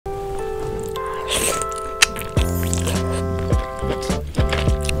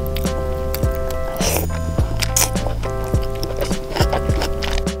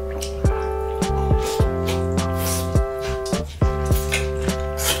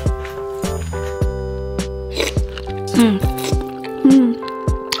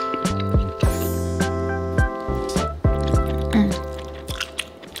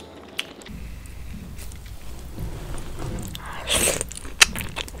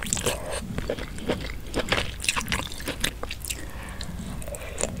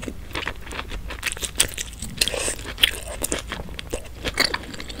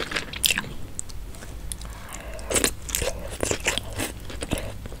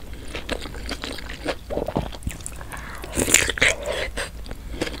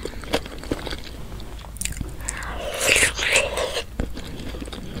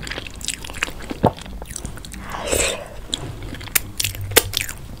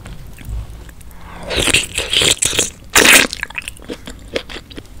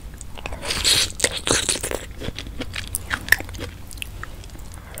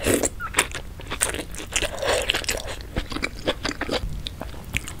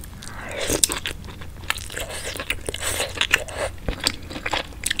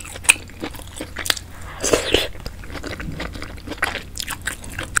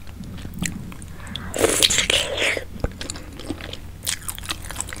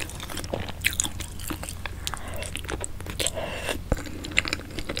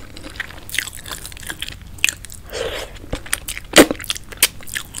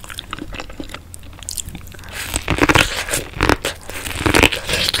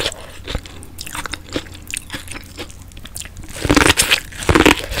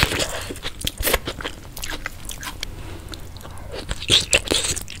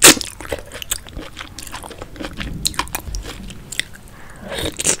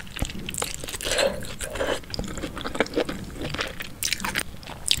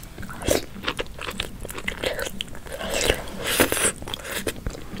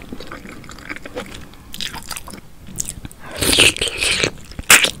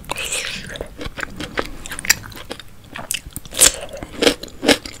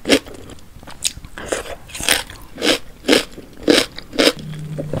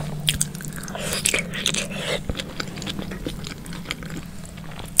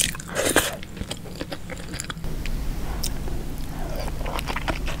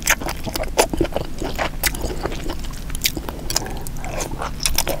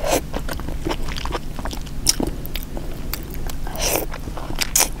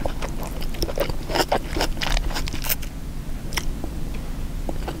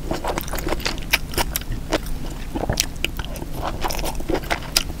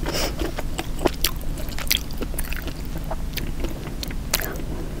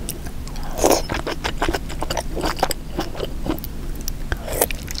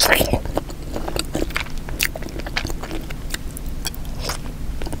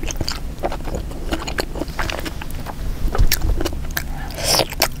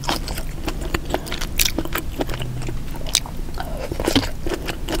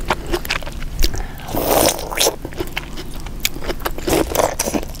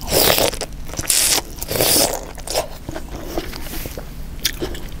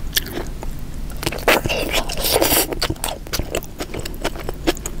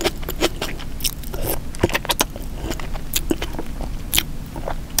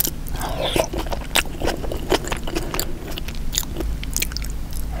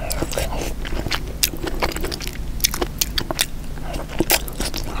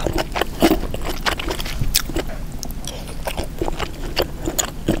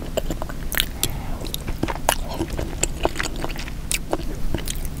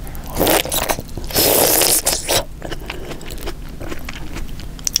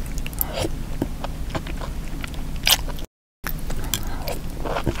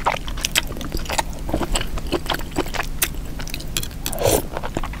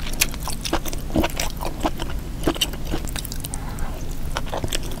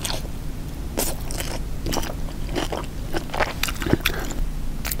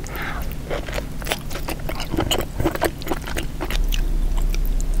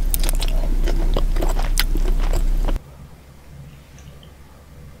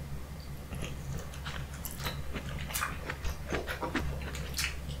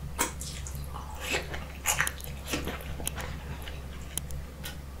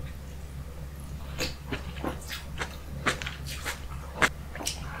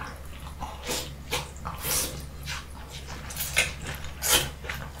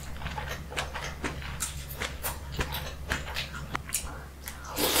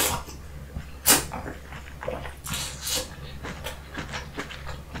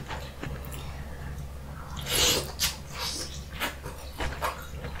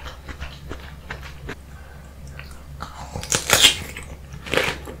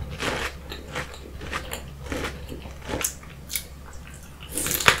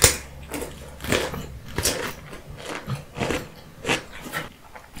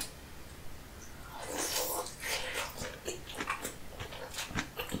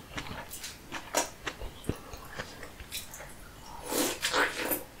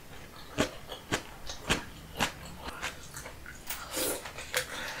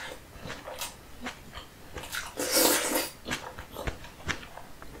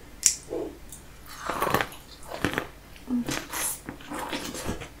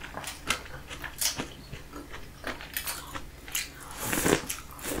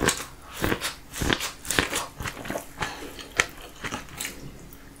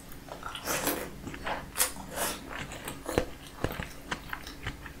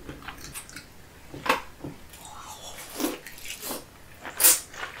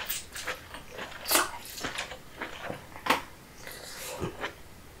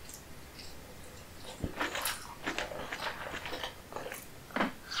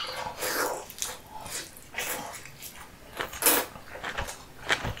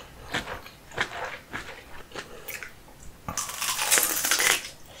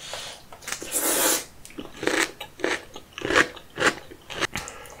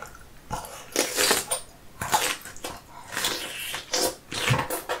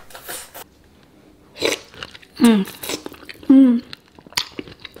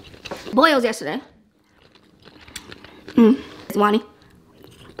boils yesterday. It's Wani.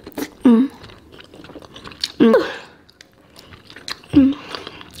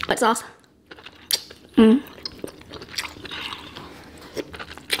 White sauce.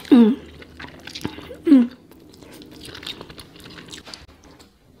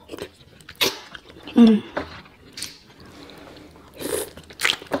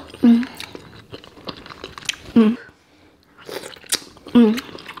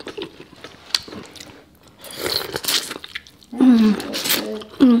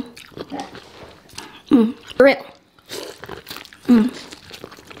 Real.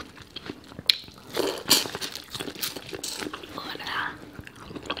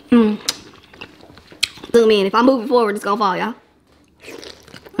 Zoom in. If I move it forward, it's gonna fall, y'all.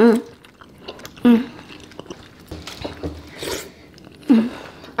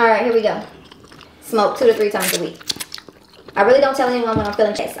 Alright, here we go. Smoke 2 to 3 times a week. I really don't tell anyone when I'm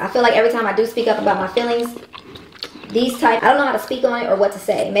feeling stressed. I feel like every time I do speak up about my feelings, I don't know how to speak on it or what to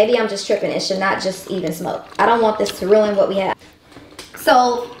say. Maybe I'm just tripping and should not just even smoke. I don't want this to ruin what we have.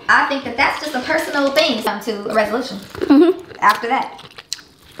 So I think that that's just a personal thing. Come to a resolution after that.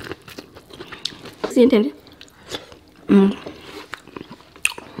 See intended.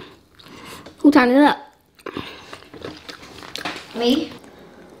 Who turned it up? Me.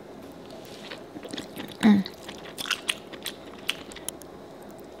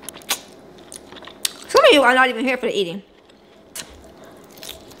 Some of you are not even here for the eating.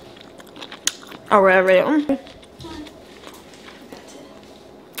 Oh, really?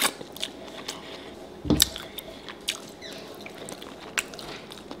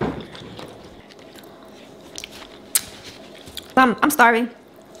 I'm starving.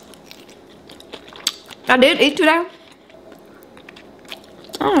 I did eat today.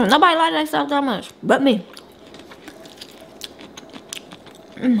 Nobody liked that stuff that much, but me.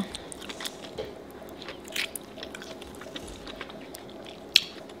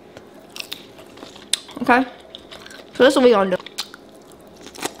 Okay, so this is what we gonna do.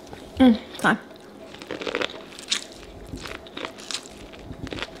 Okay.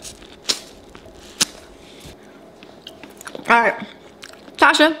 All right,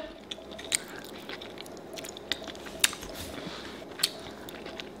 Tasha.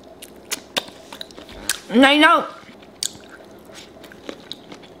 Now you know.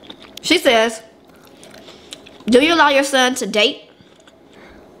 She says, "Do you allow your son to date?"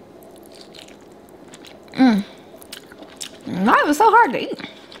 That was so hard to eat.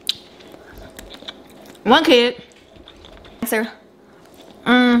 One kid answer.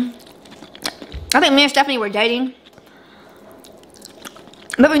 I think me and Stephanie were dating.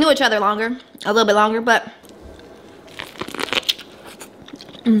 But we knew each other longer. A little bit longer, but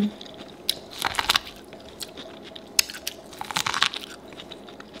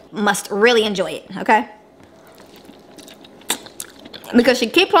must really enjoy it, okay? Because she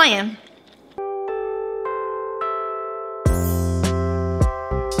keep playing